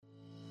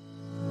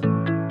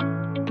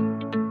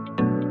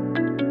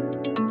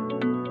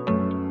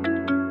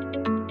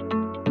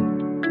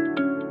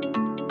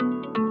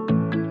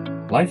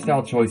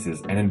Lifestyle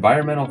choices and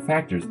environmental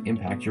factors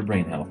impact your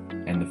brain health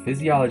and the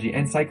physiology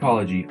and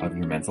psychology of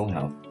your mental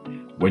health.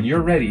 When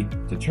you're ready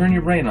to turn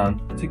your brain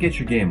on to get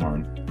your game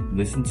on,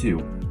 listen to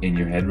In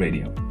Your Head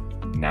Radio.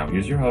 Now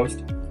here's your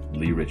host,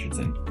 Leigh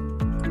Richardson.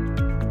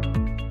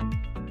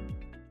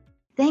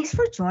 Thanks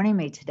for joining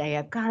me today.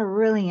 I've got a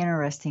really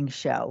interesting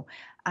show.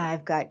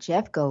 I've got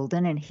Jeff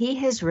Golden, and he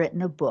has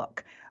written a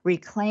book,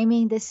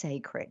 Reclaiming the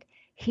Sacred,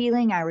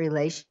 Healing Our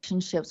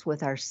Relationships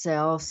with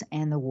Ourselves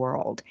and the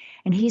World.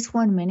 And he's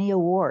won many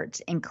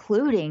awards,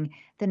 including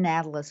the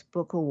Nautilus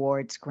Book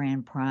Awards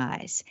Grand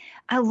Prize.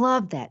 I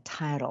love that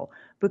title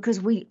because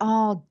we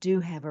all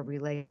do have a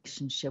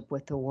relationship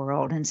with the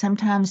world, and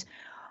sometimes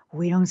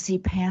we don't see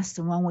past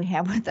the one we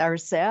have with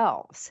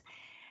ourselves.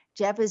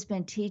 Jeff has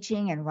been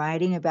teaching and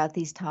writing about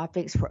these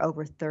topics for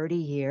over 30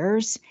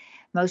 years.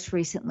 Most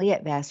recently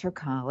at Vassar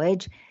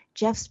College,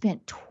 Jeff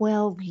spent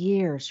 12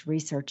 years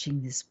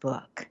researching this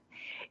book.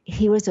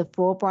 He was a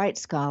Fulbright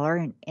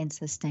Scholar in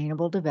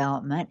Sustainable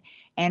Development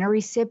and a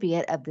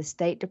recipient of the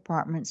State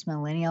Department's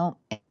Millennial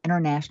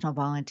International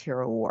Volunteer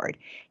Award.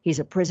 He's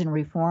a prison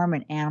reform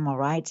and animal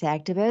rights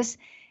activist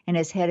and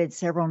has headed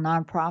several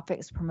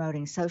nonprofits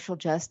promoting social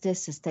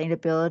justice,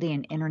 sustainability,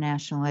 and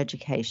international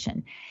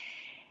education.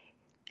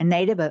 A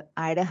native of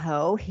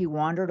Idaho, he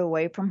wandered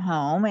away from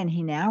home, and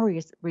he now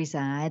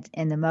resides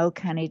in the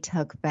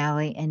Mo-Connetuck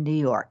Valley in New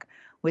York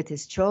with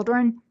his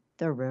children,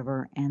 the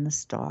river, and the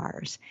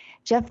stars.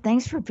 Jeff,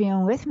 thanks for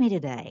being with me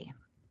today.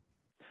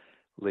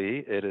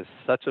 Leigh, it is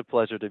such a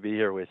pleasure to be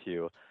here with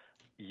you.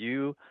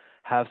 You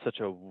have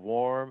such a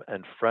warm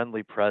and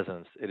friendly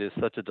presence. It is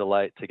such a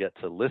delight to get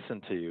to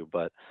listen to you,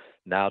 but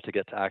now to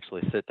get to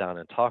actually sit down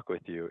and talk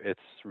with you, it's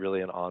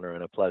really an honor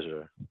and a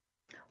pleasure.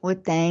 Well,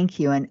 thank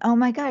you. And oh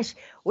my gosh,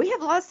 we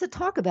have lots to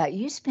talk about.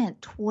 You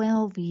spent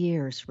 12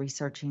 years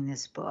researching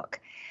this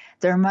book.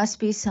 There must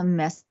be some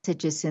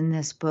messages in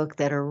this book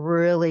that are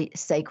really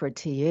sacred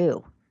to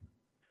you.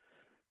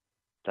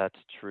 That's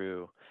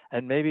true.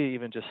 And maybe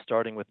even just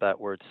starting with that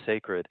word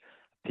sacred,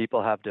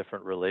 people have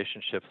different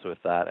relationships with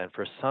that. And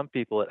for some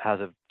people, it has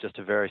just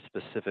a very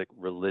specific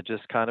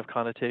religious kind of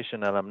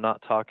connotation. And I'm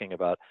not talking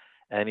about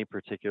any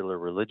particular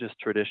religious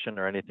tradition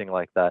or anything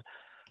like that.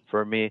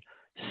 For me,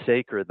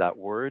 sacred, that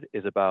word,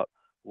 is about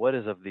what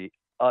is of the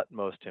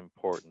utmost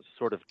importance,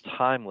 sort of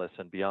timeless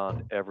and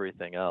beyond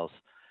everything else.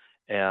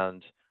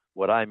 And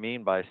what I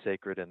mean by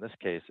sacred in this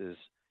case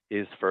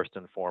is first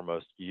and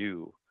foremost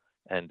you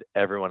and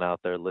everyone out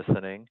there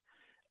listening,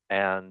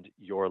 and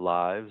your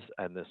lives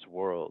and this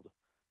world,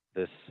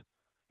 this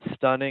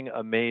stunning,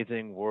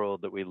 amazing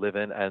world that we live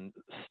in, and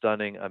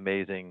stunning,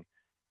 amazing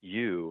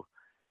you.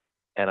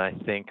 And I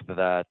think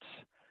that,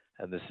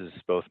 and this is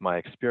both my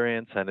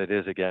experience and it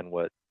is again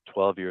what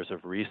 12 years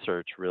of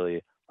research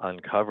really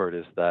uncovered,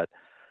 is that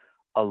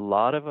a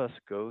lot of us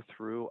go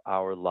through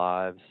our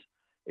lives,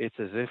 it's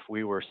as if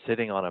we were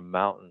sitting on a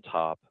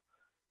mountaintop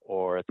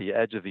or at the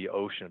edge of the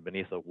ocean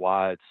beneath a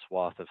wide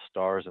swath of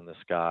stars in the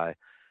sky,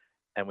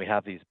 and we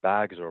have these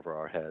bags over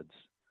our heads.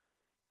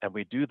 And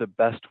we do the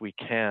best we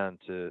can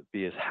to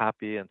be as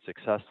happy and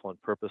successful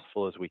and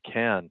purposeful as we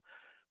can,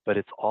 but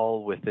it's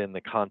all within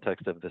the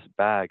context of this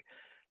bag.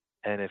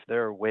 And if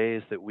there are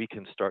ways that we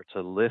can start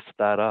to lift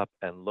that up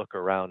and look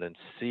around and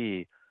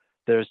see,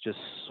 there's just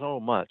so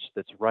much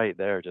that's right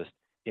there, just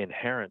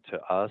inherent to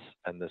us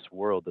and this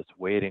world that's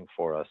waiting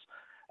for us.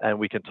 And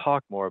we can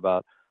talk more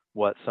about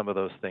what some of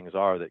those things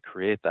are that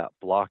create that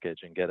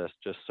blockage and get us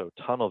just so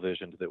tunnel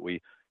visioned that we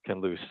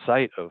can lose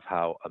sight of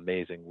how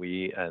amazing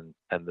we and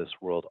this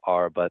world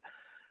are. But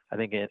I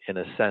think in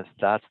a sense,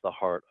 that's the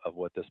heart of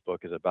what this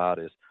book is about,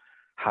 is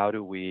how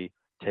do we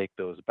take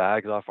those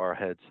bags off our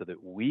heads so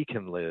that we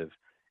can live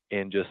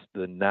in just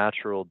the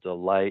natural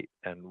delight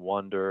and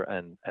wonder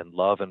and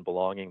love and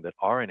belonging that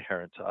are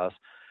inherent to us,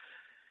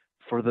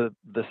 for the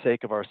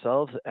sake of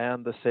ourselves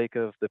and the sake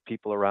of the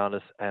people around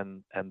us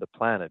and the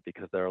planet,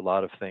 because there are a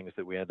lot of things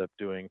that we end up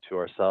doing to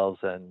ourselves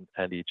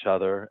and each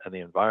other and the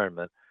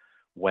environment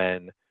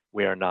when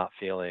we are not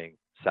feeling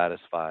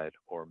satisfied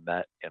or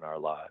met in our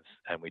lives,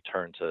 and we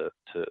turn to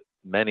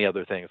many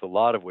other things, a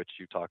lot of which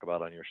you talk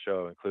about on your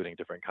show, including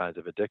different kinds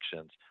of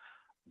addictions.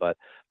 But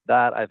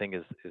that, I think,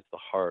 is the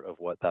heart of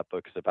what that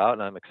book is about,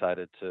 and I'm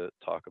excited to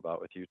talk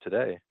about with you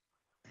today.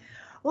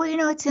 Well,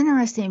 it's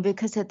interesting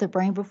because at the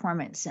Brain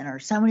Performance Center,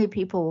 so many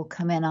people will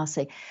come in. I'll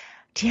say,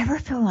 do you ever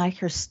feel like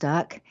you're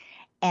stuck?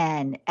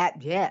 And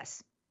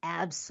yes,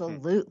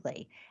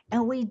 absolutely.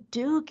 And we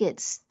do get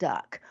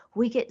stuck.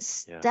 We get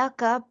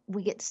stuck up.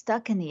 We get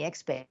stuck in the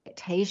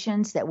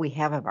expectations that we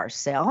have of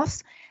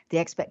ourselves, the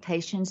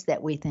expectations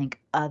that we think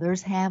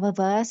others have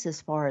of us,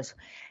 as far as,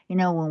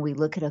 when we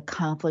look at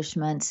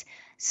accomplishments.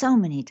 So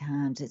many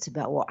times it's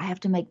about, well, I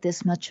have to make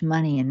this much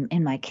money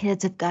and my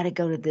kids have got to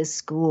go to this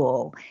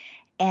school.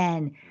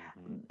 And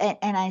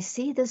I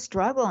see the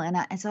struggle, and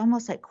it's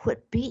almost like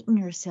quit beating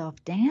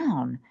yourself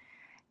down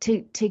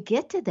to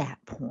get to that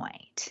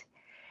point.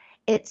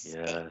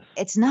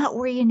 It's not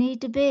where you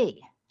need to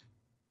be.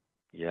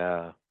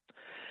 Yeah.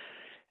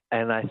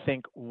 And I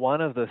think one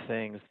of the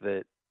things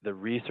that the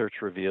research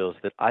reveals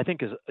that I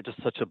think is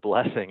just such a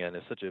blessing and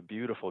is such a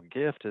beautiful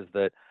gift is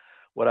that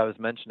what I was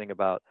mentioning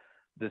about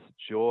this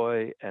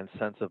joy and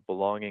sense of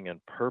belonging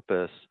and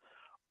purpose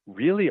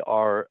really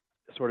are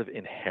sort of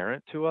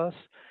inherent to us.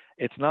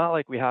 It's not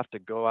like we have to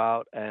go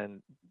out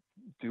and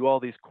do all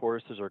these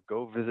courses or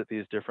go visit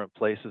these different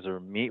places or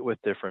meet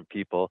with different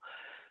people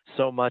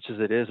so much as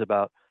it is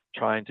about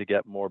trying to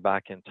get more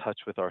back in touch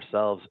with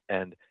ourselves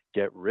and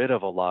get rid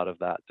of a lot of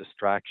that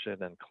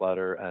distraction and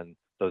clutter and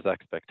those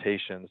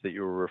expectations that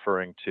you were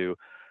referring to,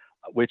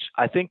 which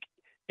I think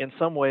in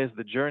some ways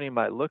the journey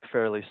might look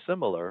fairly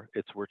similar.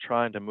 It's we're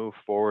trying to move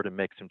forward and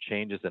make some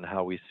changes in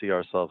how we see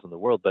ourselves in the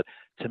world. But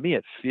to me,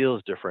 it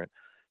feels different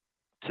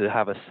to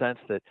have a sense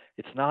that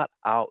it's not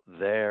out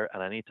there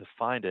and I need to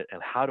find it.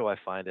 And how do I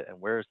find it? And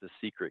where's the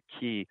secret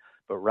key?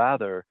 But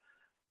rather,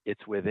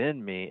 it's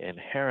within me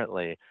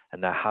inherently.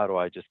 And now, how do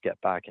I just get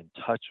back in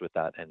touch with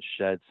that and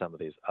shed some of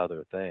these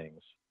other things?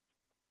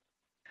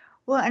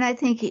 Well, and I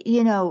think,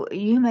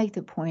 you make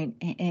the point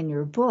in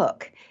your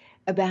book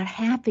about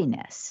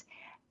happiness.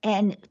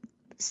 And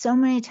so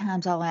many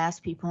times I'll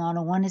ask people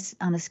on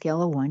a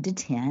scale of 1 to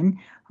 10,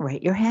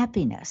 rate your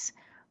happiness,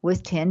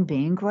 with 10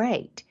 being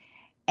great.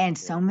 And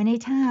Yeah. so many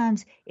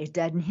times it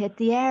doesn't hit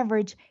the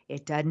average,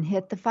 it doesn't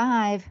hit the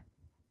 5.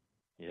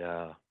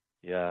 Yeah.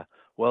 Yeah.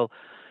 Well,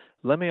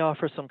 let me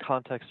offer some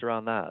context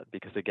around that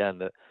because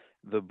again,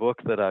 the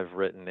book that I've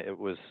written, it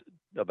was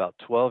about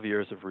 12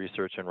 years of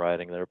research and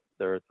writing. There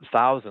are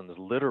thousands,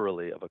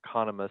 literally, of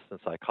economists and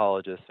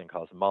psychologists and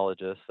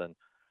cosmologists and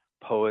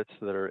poets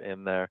that are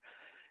in there,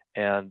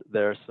 and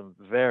there are some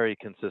very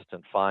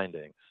consistent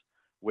findings,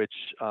 which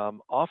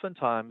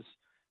oftentimes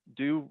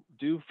do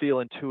feel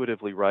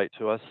intuitively right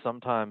to us.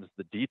 Sometimes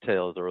the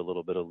details are a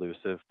little bit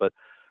elusive, but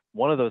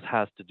one of those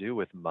has to do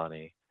with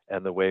money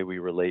and the way we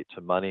relate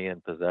to money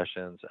and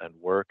possessions and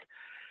work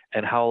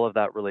and how all of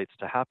that relates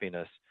to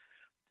happiness.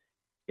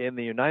 In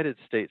the United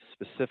States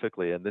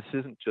specifically, and this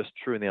isn't just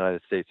true in the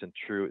United States and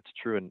it's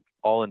true in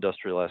all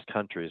industrialized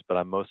countries, but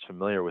I'm most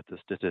familiar with the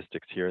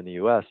statistics here in the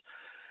US.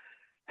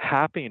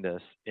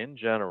 Happiness in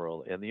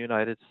general in the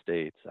United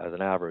States as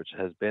an average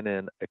has been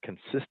in a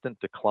consistent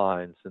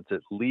decline since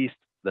at least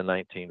the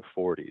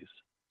 1940s,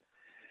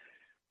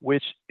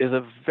 which is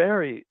a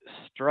very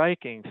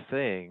striking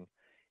thing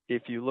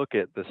if you look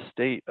at the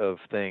state of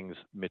things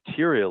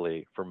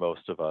materially for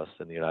most of us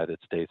in the United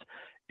States.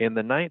 In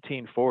the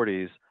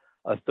 1940s,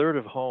 a third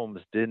of homes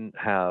didn't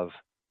have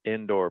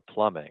indoor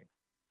plumbing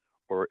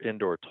or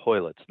indoor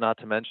toilets, not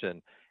to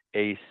mention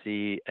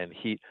AC and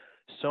heat.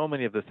 So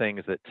many of the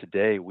things that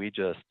today we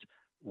just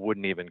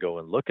wouldn't even go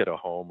and look at a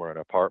home or an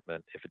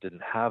apartment if it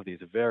didn't have these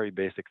very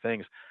basic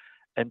things.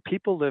 And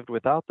people lived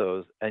without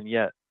those and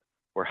yet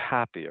were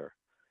happier.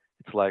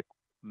 It's like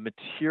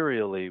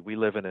materially we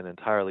live in an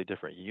entirely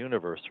different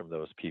universe from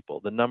those people.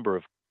 The number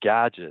of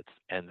gadgets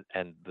and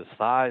the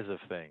size of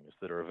things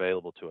that are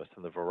available to us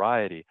and the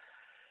variety,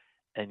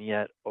 and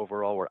yet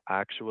overall we're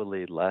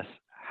actually less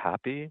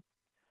happy.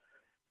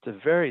 It's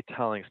a very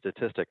telling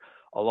statistic,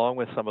 along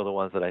with some of the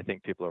ones that I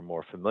think people are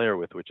more familiar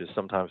with, which is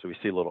sometimes we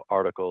see little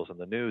articles in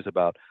the news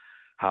about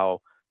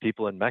how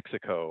people in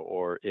Mexico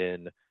or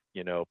in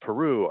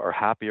Peru are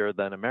happier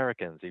than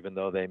Americans, even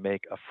though they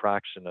make a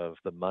fraction of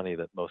the money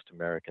that most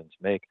Americans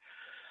make.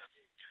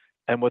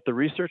 And what the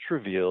research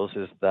reveals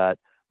is that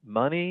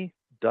money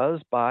does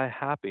buy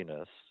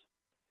happiness,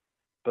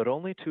 but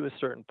only to a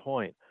certain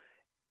point.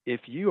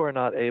 If you are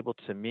not able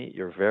to meet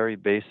your very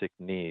basic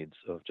needs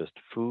of just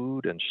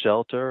food and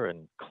shelter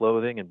and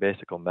clothing and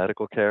basic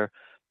medical care,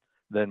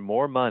 then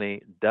more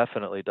money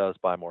definitely does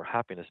buy more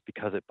happiness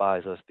because it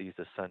buys us these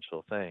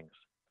essential things.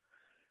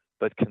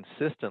 But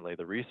consistently,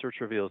 the research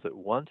reveals that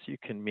once you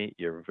can meet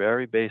your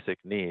very basic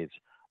needs,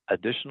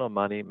 additional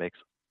money makes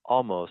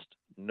almost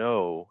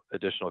no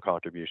additional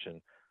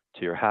contribution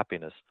to your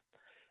happiness.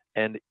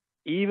 And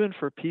even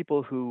for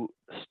people who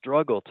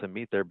struggle to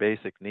meet their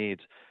basic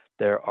needs,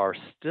 there are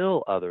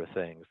still other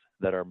things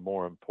that are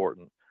more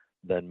important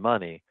than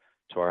money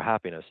to our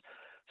happiness.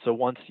 So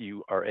once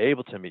you are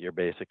able to meet your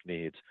basic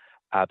needs,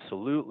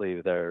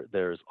 absolutely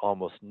there's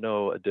almost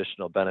no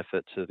additional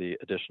benefit to the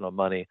additional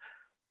money.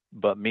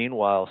 But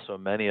meanwhile, so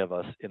many of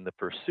us in the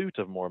pursuit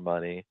of more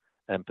money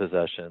and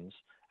possessions,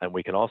 and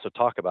we can also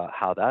talk about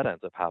how that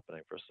ends up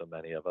happening for so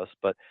many of us,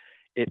 but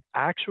it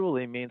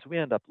actually means we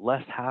end up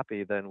less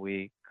happy than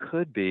we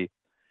could be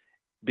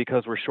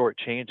because we're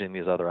shortchanging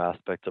these other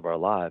aspects of our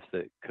lives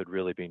that could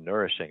really be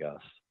nourishing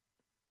us.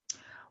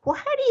 Well,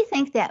 how do you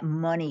think that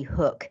money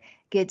hook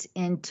gets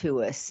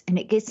into us? And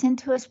it gets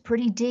into us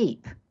pretty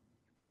deep.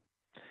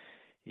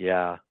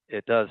 Yeah,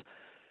 it does.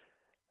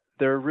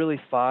 There are really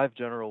 5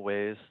 general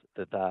ways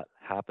that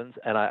happens,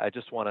 and I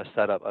just want to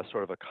set up a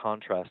sort of a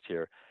contrast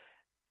here.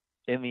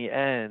 In the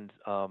end,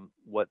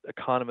 what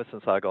economists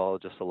and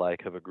psychologists alike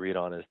have agreed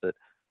on is that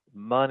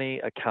money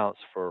accounts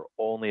for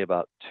only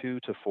about 2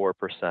 to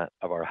 4%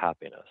 of our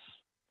happiness.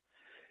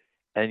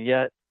 And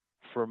yet,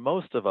 for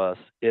most of us,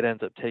 it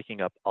ends up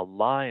taking up a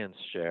lion's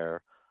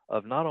share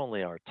of not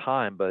only our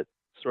time, but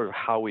sort of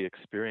how we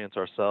experience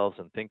ourselves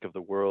and think of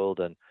the world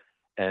and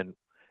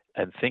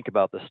and think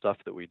about the stuff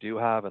that we do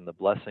have and the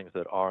blessings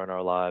that are in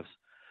our lives.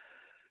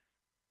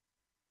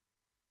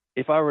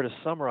 If I were to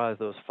summarize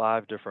those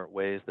five different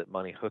ways that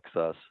money hooks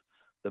us,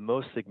 the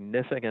most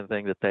significant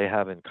thing that they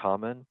have in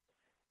common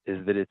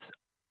is that it's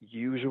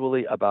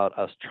usually about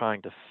us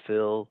trying to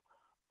fill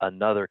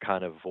another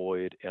kind of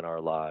void in our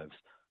lives.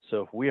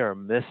 So if we are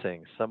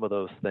missing some of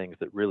those things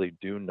that really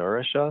do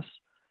nourish us,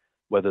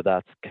 whether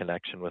that's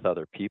connection with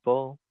other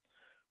people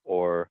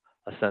or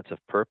a sense of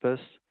purpose,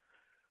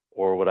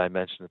 or what I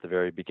mentioned at the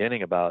very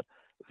beginning about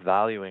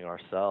valuing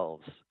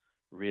ourselves,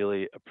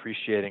 really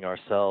appreciating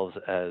ourselves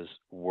as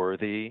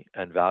worthy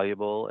and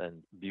valuable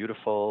and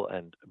beautiful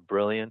and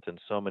brilliant in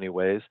so many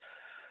ways.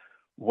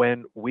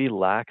 When we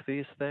lack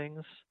these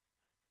things,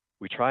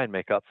 we try and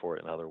make up for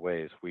it in other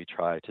ways. We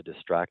try to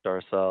distract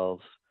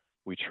ourselves.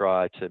 We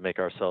try to make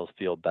ourselves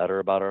feel better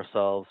about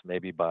ourselves,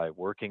 maybe by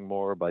working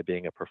more, by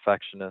being a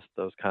perfectionist,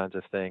 those kinds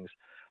of things.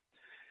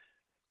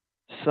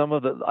 Some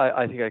of the,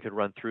 I think I could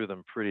run through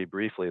them pretty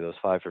briefly, those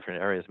five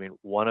different areas. I mean,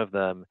 one of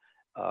them,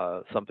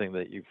 something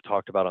that you've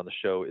talked about on the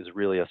show, is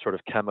really a sort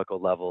of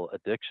chemical level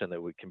addiction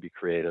that can be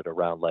created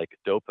around like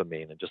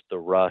dopamine and just the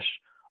rush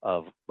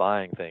of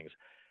buying things.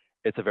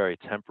 It's a very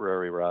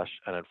temporary rush,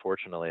 and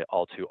unfortunately,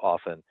 all too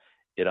often,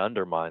 it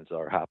undermines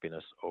our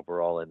happiness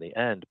overall in the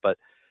end. But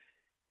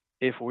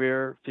if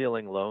we're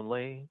feeling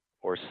lonely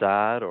or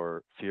sad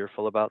or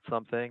fearful about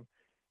something,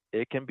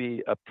 it can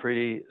be a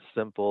pretty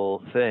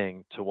simple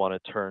thing to want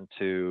to turn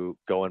to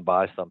go and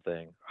buy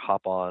something,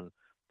 hop on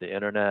the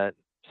internet,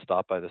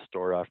 stop by the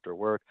store after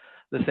work.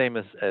 The same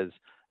as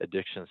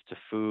addictions to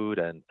food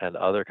and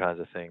other kinds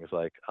of things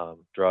like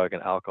drug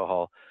and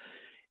alcohol.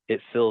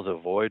 It fills a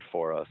void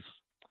for us.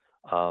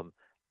 Um,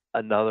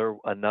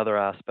 another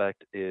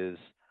aspect is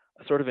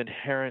a sort of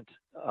inherent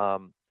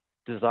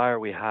desire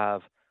we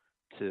have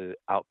to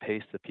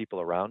outpace the people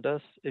around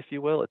us, if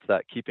you will. It's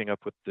that keeping up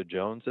with the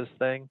Joneses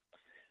thing.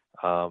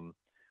 Um,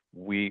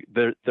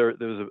 there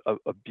was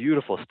a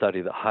beautiful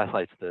study that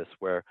highlights this,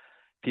 where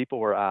people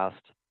were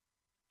asked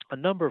a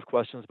number of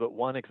questions, but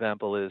one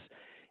example is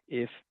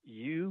if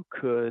you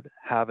could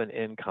have an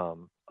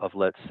income of,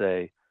 let's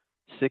say,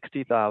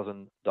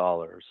 $60,000,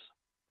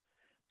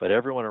 but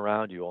everyone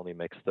around you only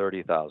makes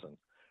 30,000,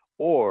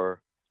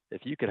 or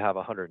if you could have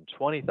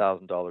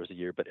 $120,000 a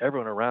year, but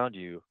everyone around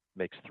you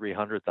makes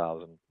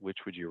 300,000, which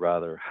would you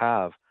rather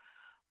have?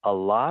 A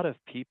lot of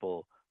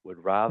people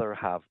would rather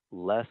have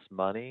less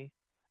money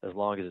as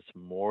long as it's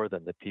more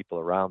than the people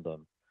around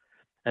them.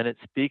 And it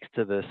speaks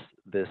to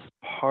this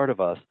part of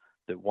us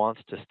that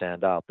wants to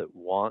stand out, that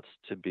wants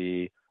to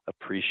be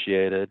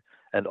appreciated,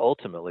 and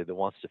ultimately that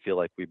wants to feel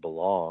like we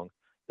belong,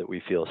 that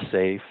we feel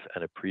safe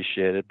and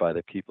appreciated by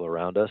the people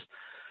around us.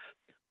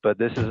 But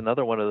this is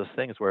another one of those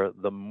things where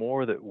the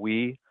more that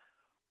we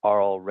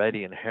are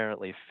already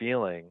inherently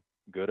feeling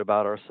good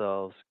about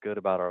ourselves, good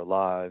about our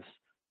lives,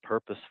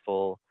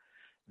 purposeful,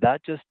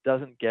 that just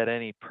doesn't get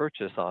any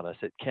purchase on us.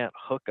 It can't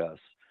hook us.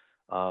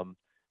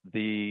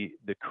 The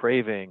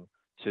craving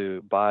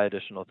to buy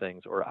additional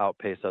things or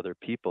outpace other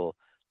people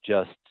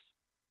just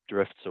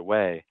drifts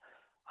away.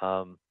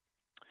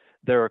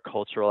 There are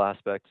cultural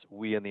aspects.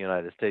 We in the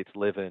United States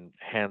live in,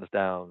 hands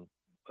down,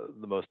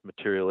 the most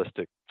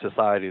materialistic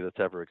society that's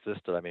ever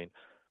existed. I mean,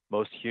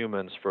 most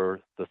humans for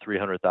the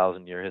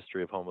 300,000 year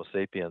history of Homo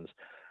sapiens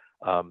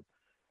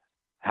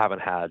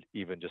haven't had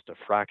even just a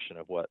fraction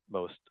of what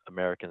most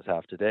Americans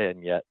have today,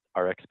 and yet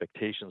our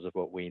expectations of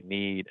what we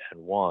need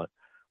and want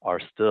are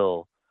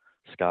still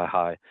sky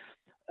high.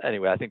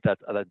 Anyway, I think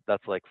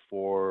that's like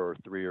four or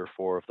three or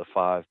four of the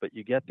five, but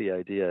you get the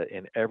idea.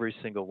 In every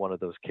single one of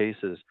those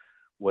cases,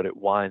 what it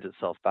winds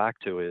itself back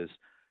to is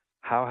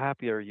how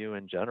happy are you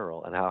in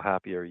general, and how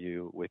happy are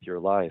you with your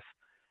life?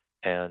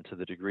 And to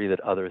the degree that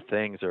other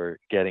things are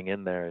getting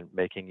in there and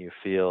making you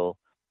feel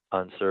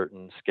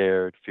uncertain,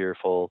 scared,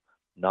 fearful,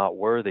 not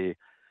worthy,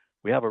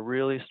 we have a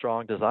really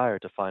strong desire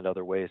to find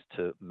other ways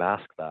to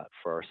mask that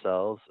for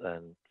ourselves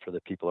and for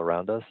the people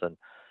around us. And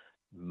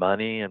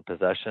money and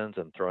possessions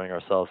and throwing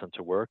ourselves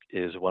into work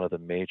is one of the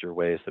major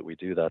ways that we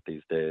do that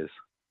these days.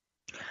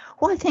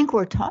 Well, I think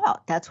we're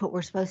taught that's what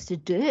we're supposed to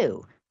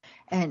do.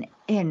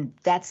 And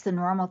that's the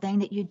normal thing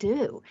that you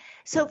do.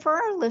 So for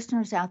our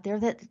listeners out there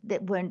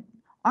that when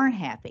aren't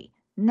happy,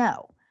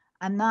 no,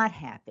 I'm not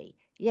happy.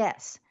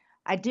 Yes,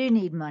 I do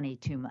need money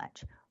too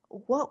much.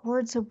 What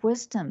words of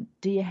wisdom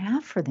do you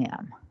have for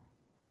them?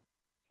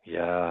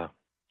 Yeah.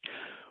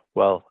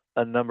 Well,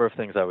 a number of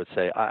things I would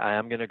say. I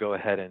am going to go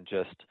ahead and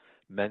just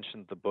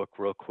mention the book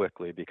real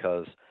quickly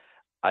because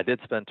I did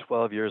spend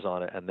 12 years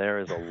on it and there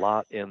is a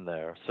lot in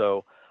there.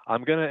 So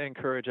I'm going to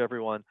encourage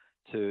everyone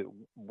to,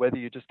 whether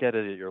you just get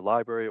it at your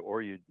library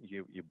or you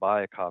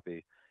buy a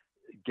copy,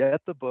 get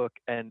the book.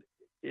 And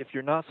if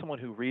you're not someone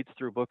who reads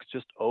through books,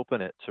 just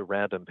open it to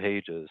random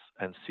pages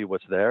and see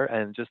what's there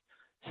and just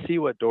see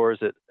what doors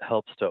it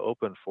helps to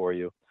open for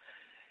you.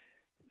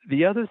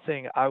 The other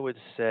thing I would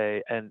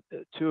say, and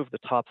two of the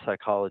top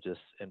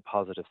psychologists in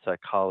positive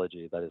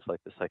psychology, that is like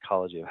the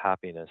psychology of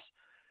happiness,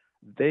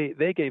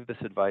 they gave this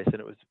advice,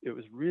 and it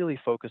was really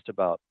focused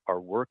about our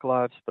work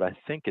lives, but I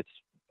think it's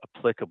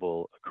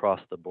applicable across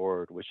the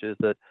board, which is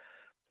that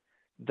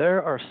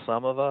there are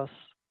some of us,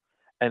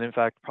 and in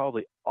fact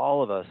probably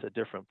all of us at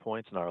different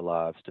points in our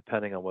lives,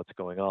 depending on what's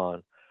going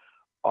on,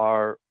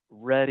 are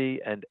ready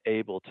and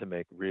able to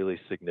make really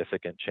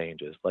significant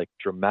changes, like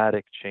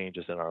dramatic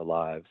changes in our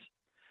lives.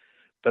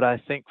 But I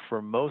think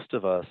for most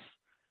of us,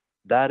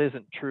 that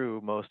isn't true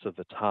most of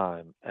the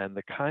time. And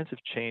the kinds of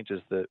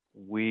changes that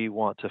we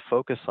want to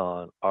focus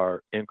on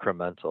are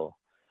incremental.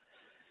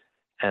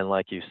 And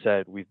like you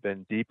said, we've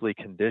been deeply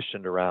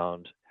conditioned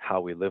around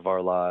how we live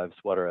our lives,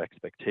 what our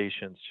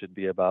expectations should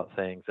be about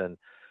things. And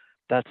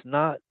that's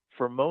not,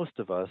 for most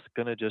of us,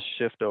 going to just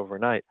shift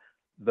overnight,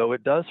 though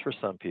it does for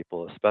some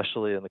people,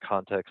 especially in the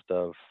context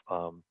of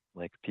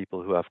like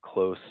people who have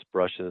close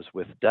brushes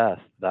with death.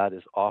 That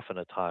is often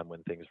a time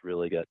when things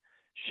really get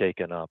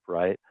shaken up,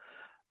 right?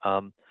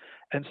 Um,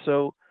 and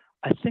so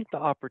I think the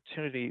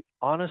opportunity,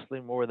 honestly,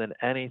 more than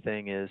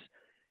anything, is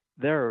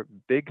there are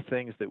big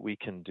things that we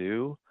can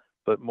do,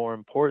 but more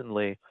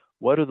importantly,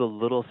 what are the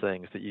little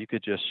things that you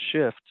could just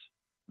shift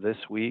this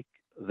week,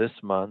 this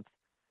month,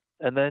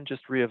 and then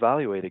just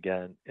reevaluate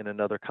again in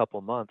another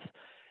couple months?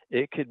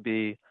 It could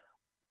be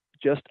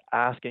just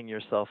asking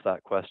yourself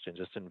that question,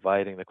 just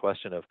inviting the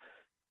question of,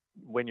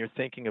 when you're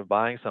thinking of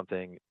buying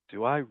something,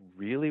 do I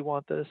really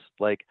want this?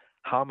 Like,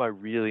 how am I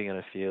really going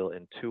to feel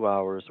in 2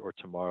 hours or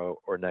tomorrow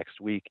or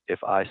next week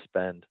if I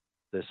spend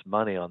this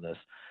money on this?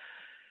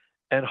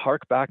 And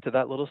hark back to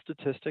that little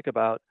statistic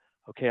about,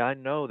 okay, I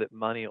know that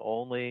money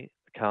only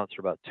accounts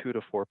for about 2 to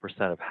 4%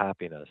 of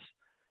happiness.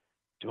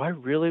 Do I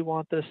really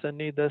want this and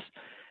need this?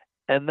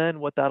 And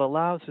then what that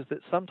allows is that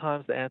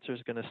sometimes the answer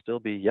is going to still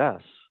be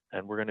yes,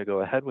 and we're going to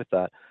go ahead with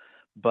that.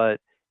 But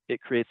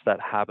it creates that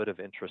habit of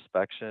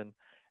introspection.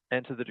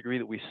 And to the degree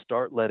that we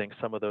start letting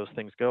some of those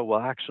things go, well,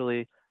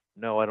 actually,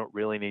 no, I don't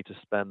really need to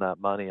spend that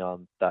money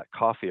on that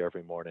coffee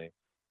every morning.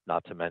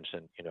 Not to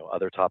mention,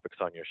 other topics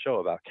on your show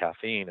about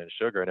caffeine and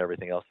sugar and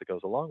everything else that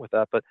goes along with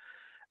that. But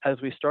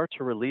as we start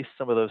to release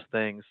some of those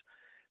things,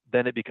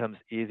 then it becomes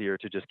easier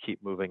to just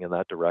keep moving in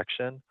that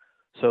direction,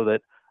 so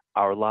that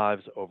our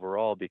lives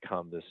overall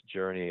become this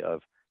journey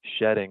of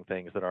shedding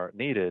things that aren't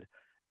needed,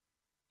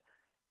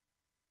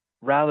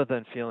 rather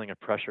than feeling a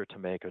pressure to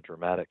make a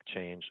dramatic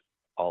change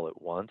all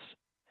at once.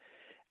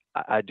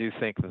 I do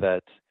think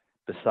that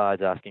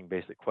besides asking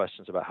basic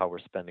questions about how we're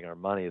spending our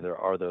money, there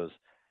are those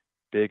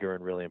bigger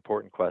and really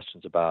important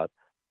questions about,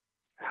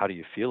 how do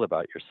you feel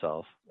about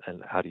yourself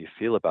and how do you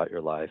feel about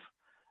your life?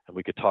 And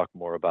we could talk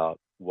more about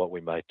what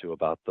we might do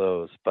about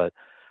those. But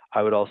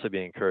I would also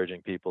be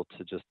encouraging people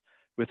to just,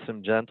 with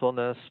some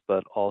gentleness,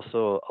 but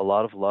also a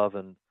lot of love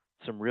and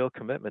some real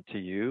commitment to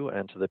you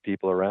and to the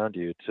people around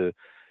you, to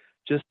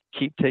just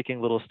keep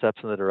taking little steps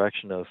in the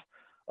direction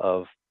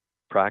of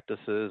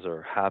practices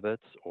or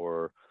habits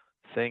or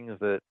things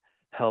that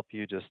help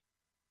you just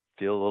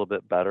feel a little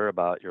bit better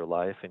about your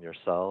life and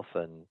yourself,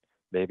 and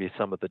maybe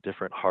some of the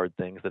different hard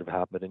things that have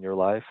happened in your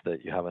life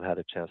that you haven't had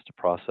a chance to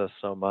process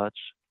so much.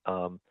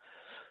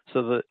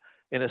 So that,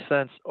 in a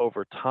sense,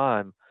 over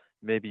time,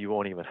 maybe you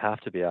won't even have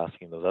to be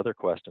asking those other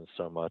questions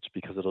so much,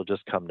 because it'll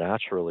just come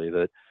naturally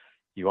that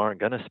you aren't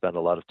going to spend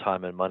a lot of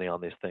time and money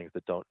on these things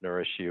that don't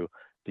nourish you,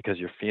 because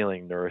you're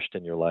feeling nourished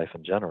in your life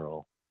in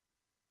general.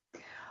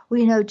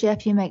 Well,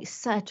 Jeff, you make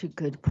such a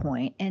good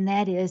point, and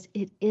that is,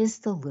 it is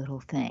the little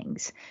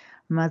things.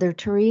 Mother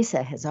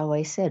Teresa has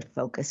always said,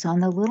 focus on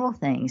the little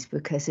things,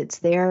 because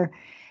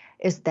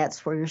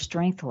that's where your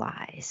strength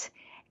lies.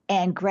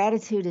 And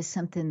gratitude is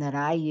something that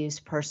I use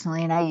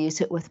personally, and I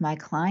use it with my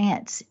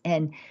clients.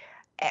 And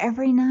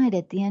every night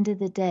at the end of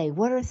the day,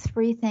 what are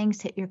 3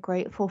 things that you're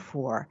grateful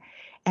for?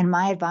 And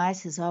my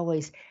advice is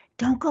always,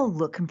 don't go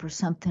looking for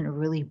something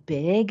really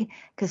big,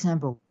 because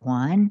number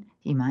 1,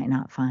 you might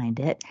not find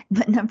it.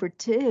 But number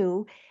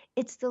 2,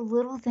 it's the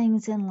little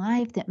things in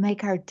life that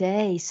make our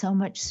day so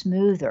much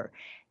smoother,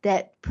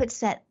 that puts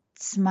that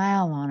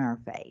smile on our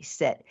face,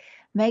 that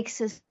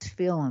makes us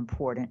feel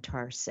important to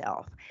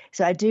ourselves.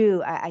 So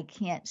I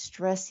can't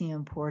stress the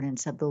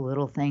importance of the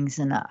little things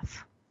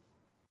enough.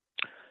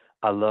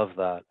 I love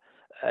that.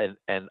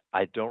 And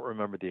I don't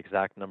remember the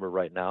exact number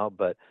right now,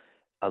 but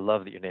I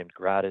love that you named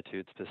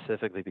gratitude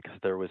specifically, because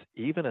there was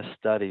even a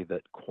study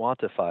that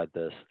quantified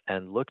this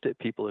and looked at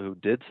people who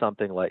did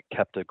something like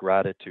kept a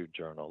gratitude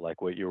journal,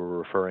 like what you were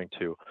referring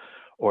to.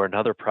 Or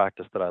another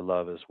practice that I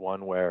love is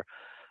one where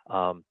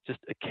just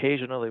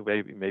occasionally,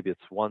 maybe it's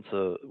once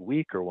a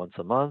week or once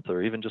a month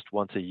or even just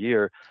once a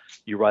year,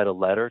 you write a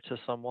letter to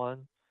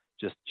someone,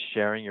 just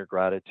sharing your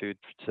gratitude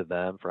to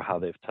them for how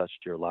they've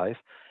touched your life.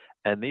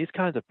 And these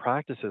kinds of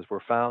practices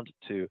were found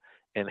to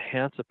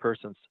enhance a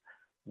person's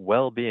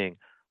well-being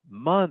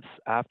months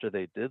after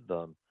they did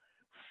them,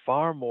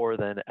 far more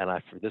than,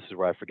 this is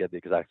where I forget the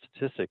exact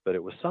statistic, but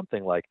it was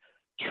something like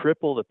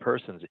triple the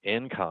person's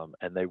income,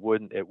 and it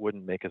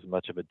wouldn't make as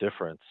much of a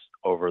difference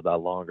over the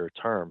longer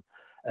term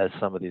as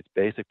some of these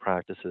basic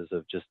practices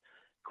of just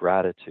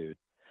gratitude.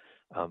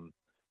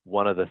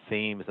 One of the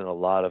themes in a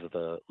lot of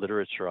the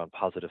literature on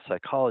positive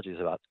psychology is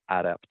about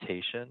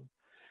adaptation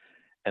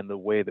and the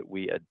way that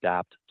we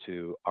adapt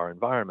to our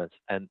environments.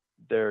 And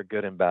there are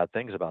good and bad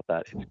things about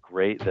that. It's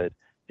great that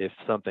if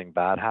something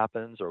bad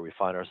happens or we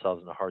find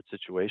ourselves in a hard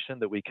situation,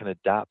 that we can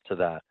adapt to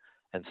that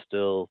and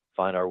still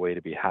find our way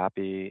to be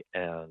happy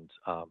and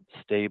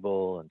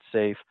stable and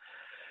safe.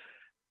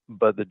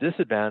 But the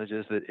disadvantage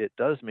is that it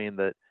does mean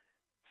that,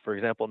 for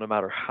example, no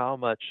matter how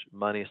much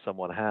money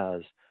someone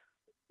has,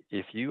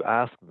 if you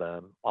ask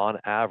them on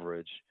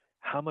average,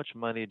 how much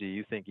money do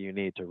you think you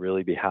need to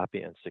really be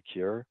happy and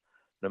secure?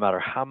 No matter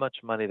how much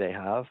money they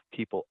have,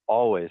 people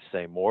always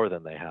say more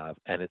than they have.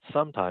 And it's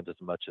sometimes as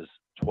much as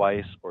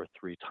twice or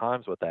three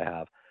times what they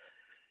have.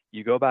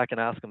 You go back and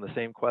ask them the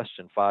same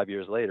question 5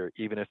 years later,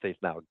 even if they've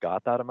now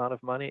got that amount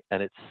of money,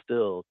 and it's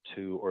still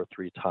two or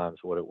three times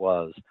what it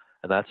was.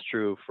 And that's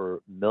true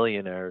for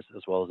millionaires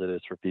as well as it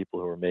is for people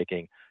who are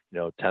making,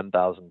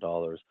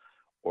 $10,000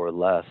 or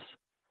less.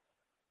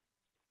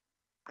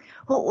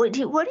 Well, what do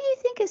you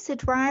think is the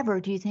driver?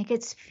 Do you think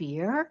it's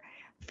fear?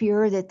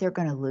 Fear that they're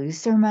going to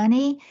lose their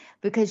money?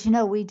 Because,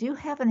 we do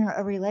have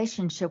a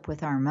relationship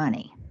with our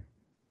money.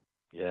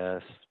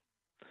 Yes.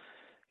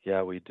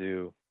 Yeah, we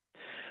do.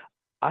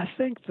 I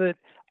think that,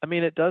 I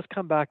mean, it does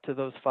come back to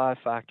those five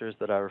factors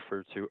that I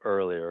referred to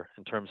earlier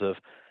in terms of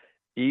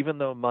even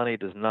though money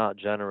does not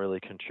generally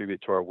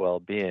contribute to our well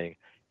being,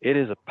 it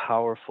is a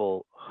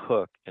powerful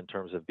hook in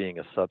terms of being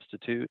a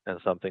substitute and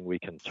something we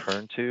can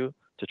turn to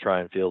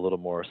try and feel a little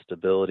more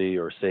stability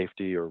or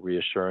safety or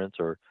reassurance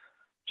or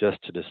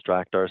just to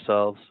distract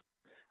ourselves.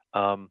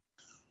 Um,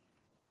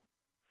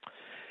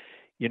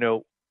 you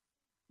know,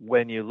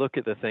 when you look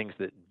at the things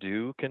that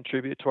do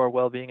contribute to our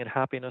well being and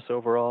happiness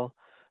overall,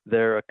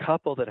 there are a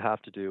couple that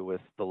have to do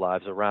with the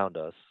lives around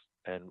us.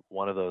 And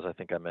one of those I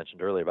think I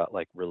mentioned earlier about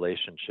like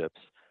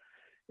relationships.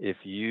 If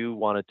you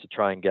wanted to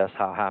try and guess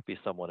how happy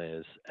someone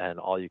is, and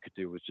all you could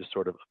do was just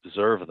sort of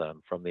observe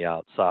them from the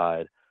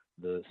outside,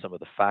 some of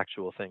the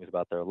factual things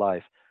about their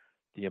life,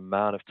 the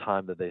amount of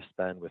time that they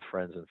spend with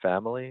friends and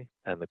family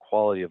and the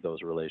quality of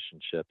those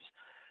relationships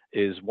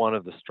is one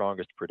of the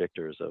strongest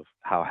predictors of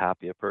how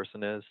happy a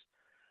person is.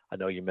 I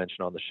know you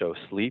mentioned on the show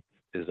sleep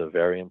is a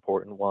very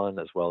important one,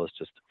 as well as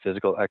just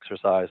physical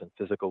exercise and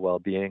physical well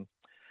being.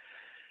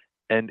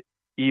 And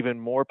even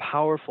more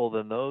powerful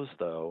than those,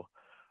 though,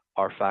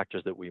 are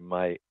factors that we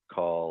might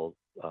call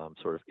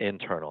sort of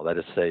internal, that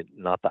is, say,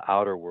 not the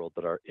outer world,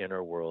 but our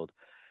inner world.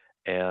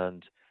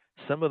 And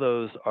some of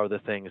those are the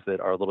things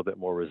that are a little bit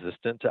more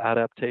resistant to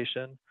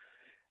adaptation,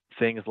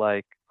 things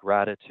like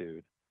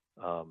gratitude.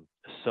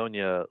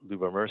 Sonia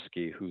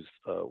Lubomirsky, who's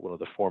one of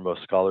the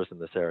foremost scholars in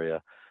this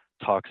area,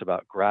 talks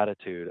about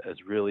gratitude as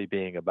really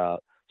being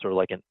about sort of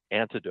like an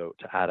antidote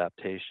to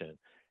adaptation.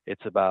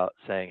 It's about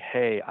saying,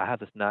 hey, I have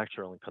this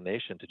natural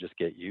inclination to just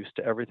get used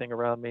to everything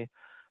around me,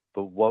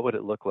 but what would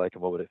it look like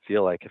and what would it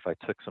feel like if I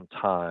took some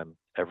time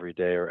every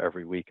day or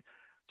every week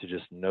to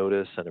just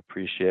notice and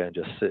appreciate and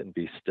just sit and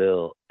be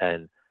still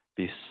and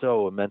be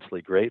so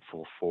immensely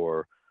grateful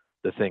for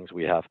the things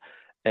we have.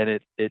 And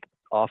it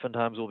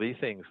oftentimes will be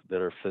things that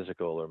are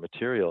physical or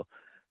material,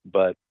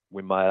 but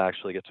we might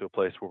actually get to a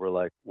place where we're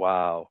like,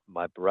 wow,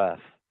 my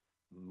breath,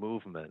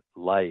 movement,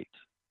 light,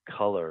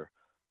 color,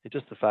 it's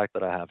just the fact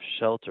that I have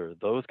shelter,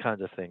 those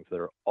kinds of things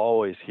that are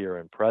always here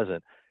and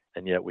present,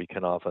 and yet we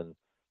can often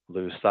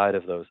lose sight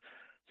of those.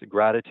 So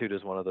gratitude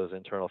is one of those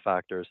internal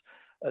factors.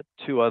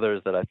 Two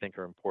others that I think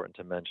are important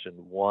to mention.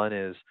 One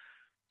is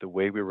the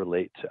way we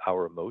relate to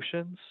our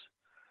emotions.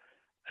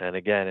 And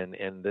again,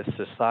 in this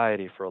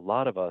society, for a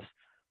lot of us,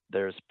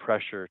 there's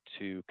pressure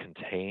to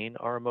contain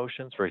our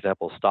emotions. For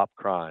example, stop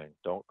crying,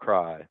 don't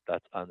cry,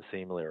 that's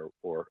unseemly,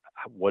 or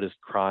what is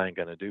crying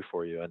going to do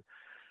for you? And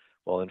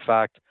well, in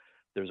fact,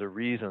 there's a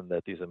reason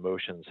that these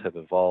emotions have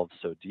evolved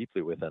so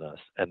deeply within us,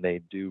 and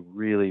they do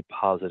really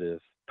positive,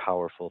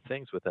 powerful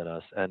things within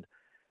us. And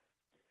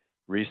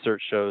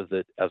research shows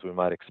that, as we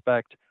might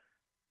expect,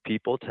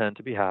 people tend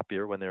to be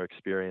happier when they're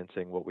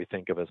experiencing what we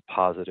think of as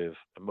positive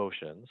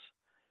emotions.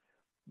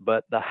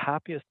 But the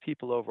happiest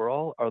people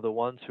overall are the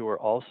ones who are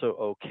also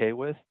okay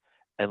with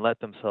and let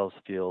themselves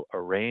feel a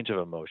range of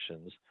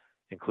emotions,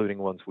 including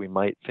ones we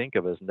might think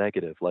of as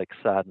negative, like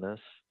sadness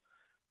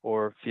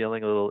or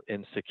feeling a little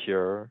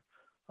insecure,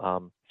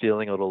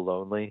 feeling a little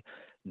lonely,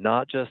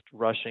 not just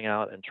rushing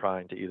out and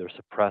trying to either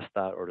suppress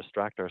that or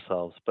distract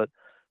ourselves, but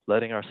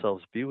letting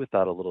ourselves be with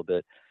that a little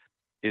bit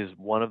is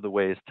one of the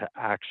ways to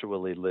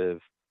actually live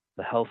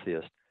the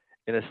healthiest.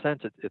 In a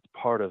sense, it's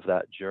part of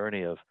that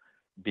journey of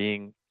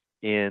being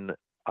in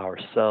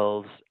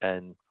ourselves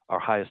and our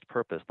highest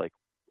purpose. Like,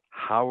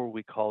 how are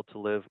we called to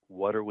live?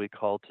 What are we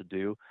called to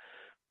do?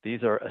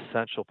 These are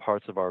essential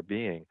parts of our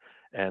being.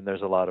 And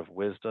there's a lot of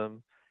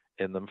wisdom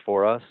in them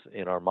for us,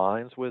 in our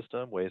minds,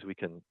 wisdom, ways we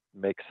can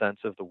make sense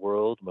of the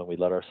world when we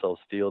let ourselves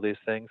feel these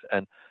things,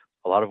 and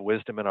a lot of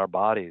wisdom in our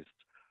bodies.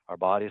 Our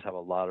bodies have a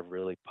lot of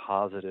really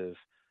positive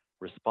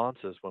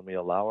responses when we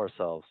allow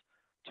ourselves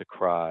to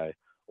cry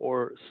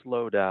or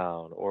slow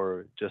down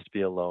or just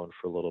be alone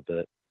for a little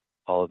bit,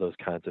 all of those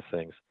kinds of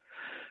things.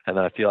 And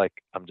then I feel like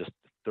I'm just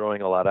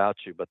throwing a lot at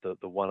you, but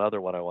the one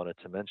other one I wanted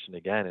to mention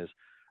again is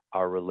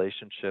our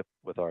relationship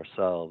with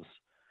ourselves.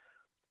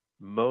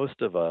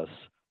 Most of us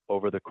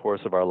over the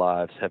course of our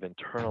lives have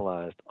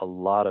internalized a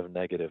lot of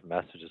negative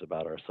messages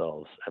about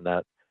ourselves, and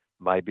that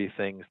might be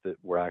things that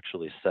were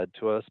actually said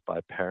to us by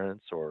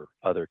parents or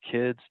other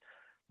kids.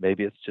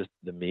 Maybe it's just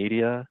the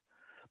media,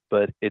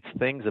 but it's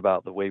things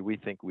about the way we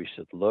think we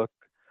should look,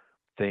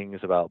 things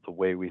about the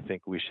way we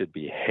think we should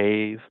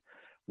behave,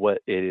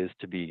 what it is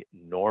to be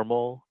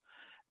normal,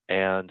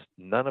 and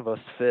none of us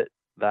fit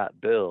that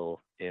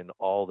bill in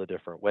all the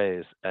different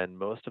ways. And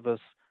most of us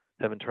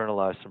have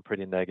internalized some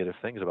pretty negative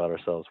things about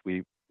ourselves.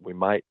 We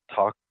might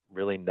talk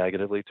really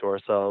negatively to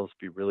ourselves,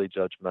 be really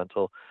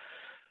judgmental,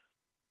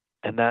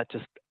 and that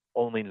just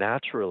only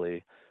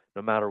naturally,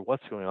 no matter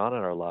what's going on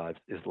in our lives,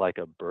 is like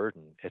a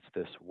burden. It's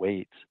this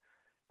weight.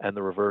 And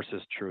the reverse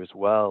is true as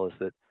well, is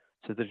that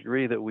to the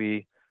degree that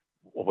we,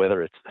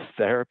 whether it's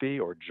therapy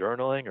or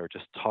journaling or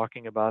just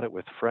talking about it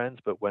with friends,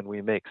 but when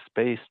we make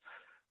space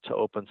to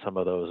open some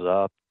of those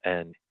up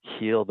and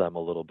heal them a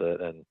little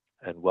bit and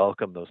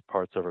welcome those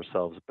parts of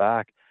ourselves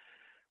back,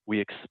 we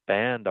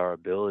expand our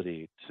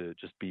ability to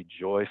just be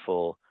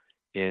joyful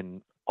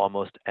in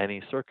almost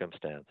any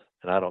circumstance.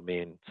 And I don't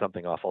mean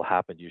something awful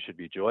happened, you should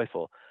be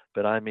joyful,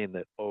 but I mean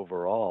that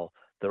overall,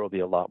 there will be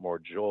a lot more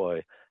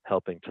joy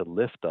helping to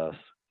lift us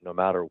no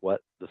matter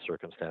what the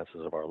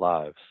circumstances of our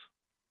lives.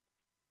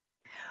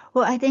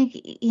 Well, I think,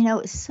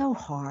 it's so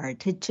hard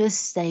to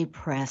just stay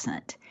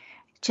present.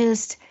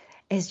 Just,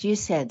 as you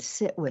said,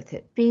 sit with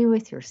it, be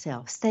with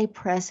yourself, stay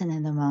present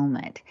in the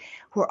moment.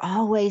 We're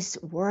always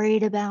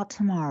worried about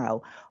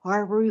tomorrow,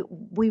 or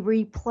we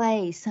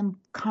replay some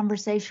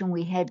conversation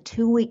we had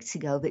 2 weeks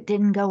ago that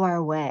didn't go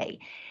our way.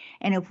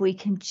 And if we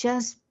can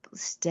just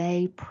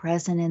stay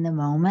present in the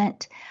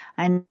moment,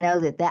 I know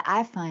that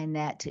I find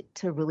that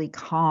to really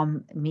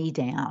calm me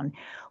down.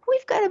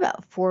 We've got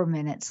about 4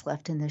 minutes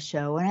left in the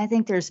show, and I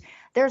think there's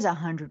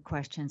 100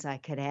 questions I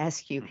could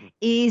ask you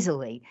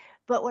easily.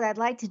 But what I'd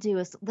like to do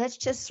is let's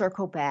just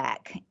circle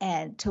back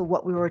and to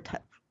what we were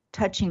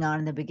touching on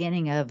in the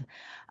beginning of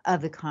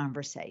the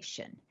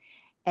conversation,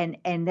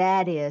 and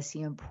that is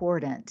the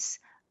importance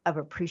of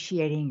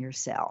appreciating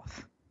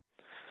yourself.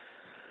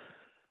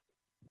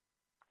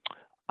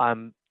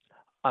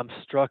 I'm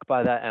struck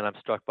by that, and I'm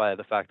struck by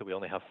the fact that we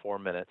only have 4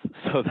 minutes.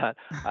 So that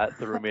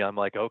threw me. I'm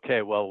like,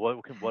 okay, well,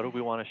 what do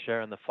we want to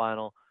share in the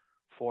final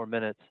 4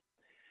 minutes?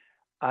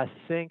 I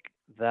think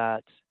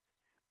that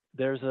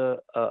there's a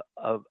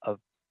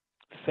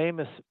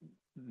famous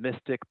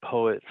mystic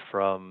poet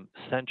from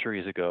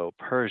centuries ago,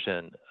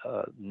 Persian,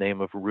 name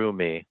of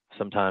Rumi.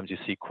 Sometimes you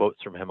see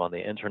quotes from him on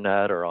the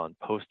internet or on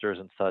posters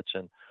and such.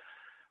 And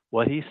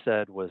what he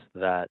said was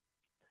that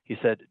he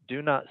said,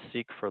 "Do not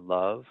seek for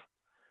love.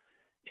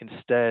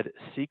 Instead,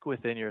 seek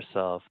within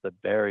yourself the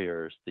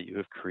barriers that you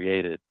have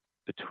created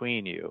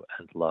between you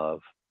and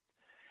love."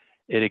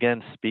 It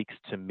again speaks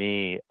to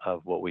me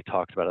of what we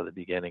talked about at the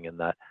beginning, in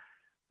that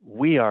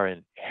we are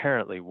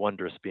inherently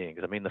wondrous beings.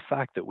 I mean, the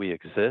fact that we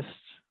exist,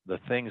 the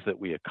things that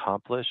we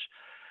accomplish,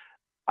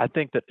 I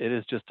think that it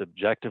is just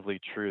objectively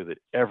true that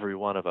every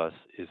one of us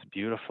is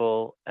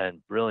beautiful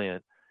and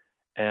brilliant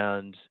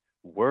and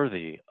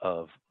worthy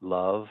of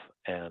love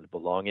and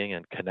belonging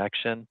and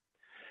connection.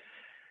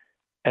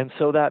 And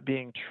so, that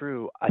being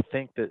true, I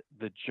think that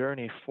the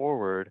journey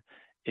forward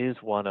is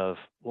one of,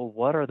 well,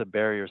 what are the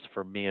barriers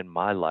for me in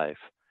my life?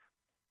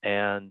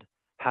 And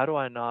how do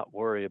I not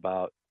worry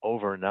about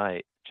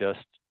overnight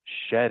just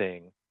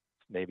shedding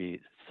maybe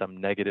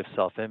some negative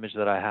self image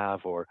that I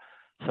have, or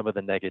some of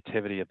the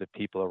negativity of the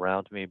people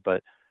around me,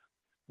 but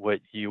what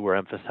you were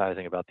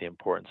emphasizing about the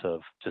importance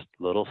of just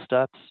little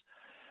steps?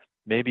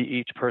 Maybe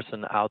each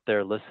person out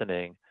there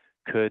listening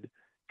could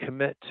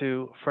commit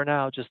to, for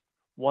now, just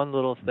one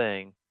little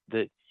thing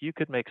that you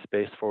could make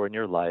space for in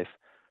your life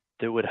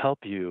that would help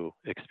you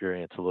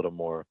experience a little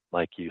more,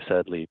 like you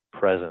said, Leigh,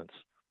 presence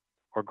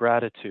or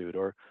gratitude,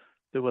 or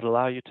that would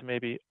allow you to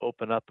maybe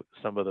open up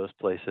some of those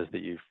places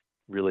that you've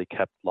really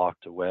kept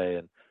locked away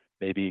and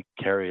maybe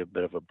carry a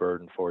bit of a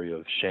burden for you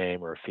of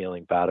shame or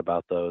feeling bad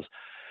about those.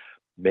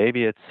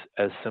 Maybe it's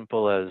as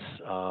simple as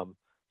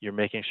you're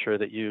making sure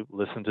that you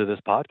listen to this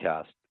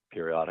podcast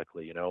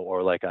periodically,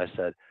 or like I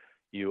said,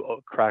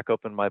 you crack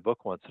open my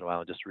book once in a while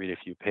and just read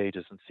a few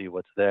pages and see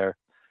what's there.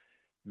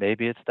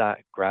 Maybe it's that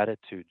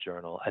gratitude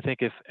journal. I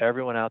think if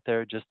everyone out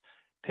there just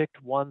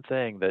picked one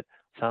thing that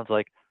sounds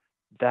like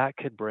that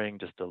could bring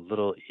just a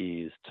little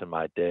ease to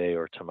my day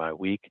or to my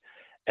week,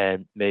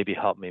 and maybe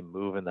help me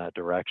move in that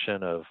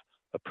direction of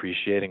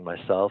appreciating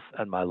myself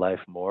and my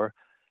life more,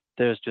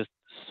 there's just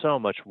so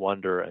much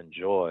wonder and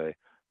joy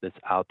that's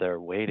out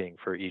there waiting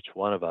for each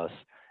one of us.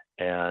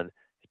 And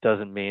it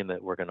doesn't mean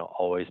that we're going to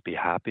always be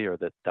happy, or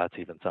that that's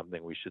even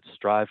something we should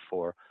strive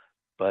for.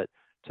 But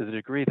to the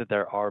degree that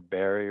there are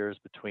barriers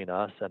between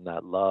us and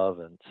that love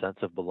and sense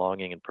of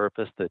belonging and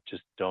purpose that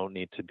just don't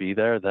need to be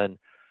there, then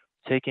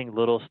taking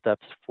little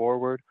steps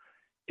forward,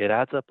 it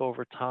adds up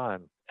over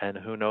time. And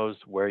who knows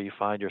where you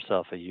find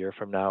yourself a year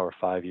from now or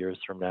 5 years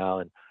from now.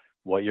 And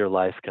what your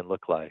life can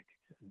look like.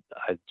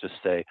 I just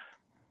say,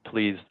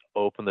 please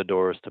open the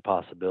doors to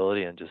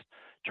possibility and just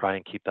try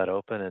and keep that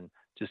open and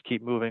just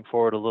keep moving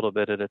forward a little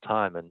bit at a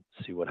time and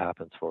see what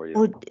happens for you.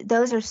 Well,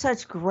 those are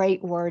such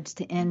great words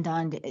to end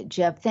on,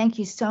 Jeff. Thank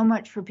you so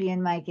much for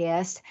being my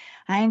guest.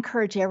 I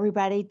encourage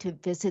everybody to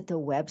visit the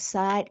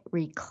website,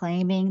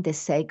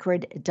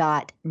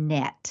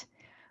 reclaimingthesacred.net.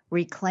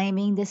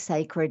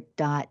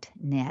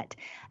 reclaimingthesacred.net.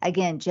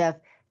 Again, Jeff,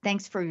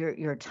 thanks for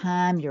your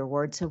time, your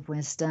words of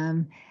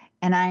wisdom.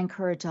 And I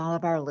encourage all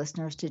of our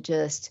listeners to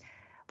just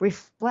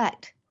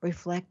reflect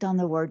on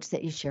the words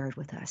that you shared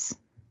with us.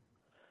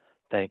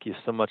 Thank you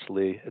so much,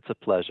 Leigh. It's a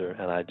pleasure,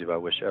 and I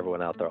wish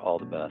everyone out there all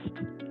the best.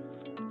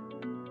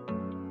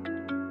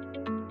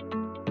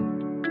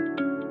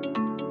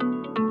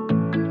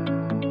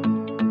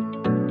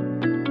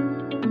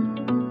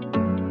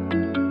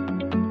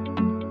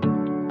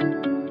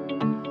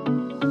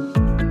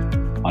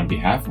 On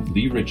behalf of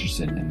Leigh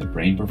Richardson and the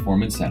Brain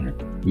Performance Center,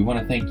 we want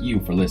to thank you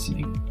for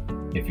listening.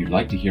 If you'd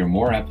like to hear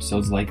more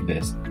episodes like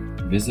this,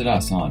 visit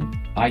us on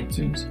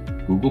iTunes,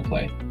 Google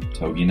Play,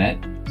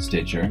 TogiNet,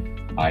 Stitcher,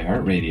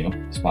 iHeartRadio,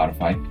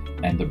 Spotify,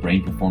 and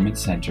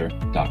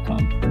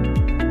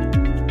thebrainperformancecenter.com.